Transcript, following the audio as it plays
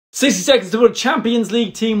60 seconds to build a Champions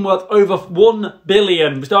League team worth over 1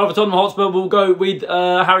 billion. We start off with Tottenham Hotspur. We'll go with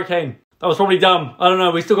Harry Kane. That was probably dumb. I don't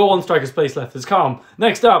know. We still got one striker space left. It's calm.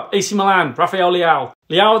 Next up, AC Milan. Rafael Leao.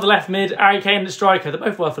 Leao at the left mid. Harry Kane at the striker. They're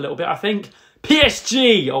both worth a little bit, I think.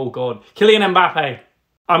 PSG. Oh, God. Kylian Mbappe.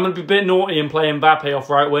 I'm going to be a bit naughty and play Mbappe off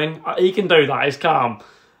right wing. He can do that. It's calm.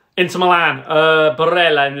 Inter Milan.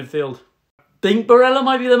 Barella in midfield. Think Barella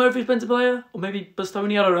might be the most expensive player? Or maybe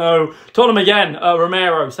Bastoni, I don't know. Tottenham again,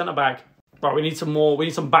 Romero, centre-back. Right, we need some more, we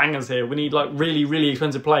need some bangers here. We need like really, really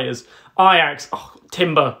expensive players. Ajax, oh,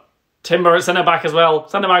 Timber. Timber at centre-back as well.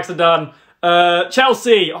 Centre-backs are done.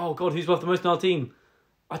 Chelsea, oh God, who's worth the most in our team?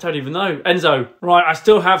 I don't even know. Enzo. Right, I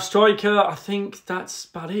still have striker. I think that's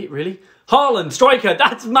about it, really. Haaland, striker,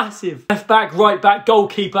 that's massive. Left back, right back,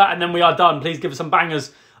 goalkeeper, and then we are done. Please give us some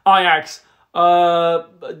bangers. Ajax.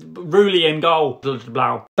 Rooney in goal.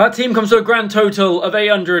 That team comes to a grand total of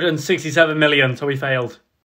 867 million, so we failed.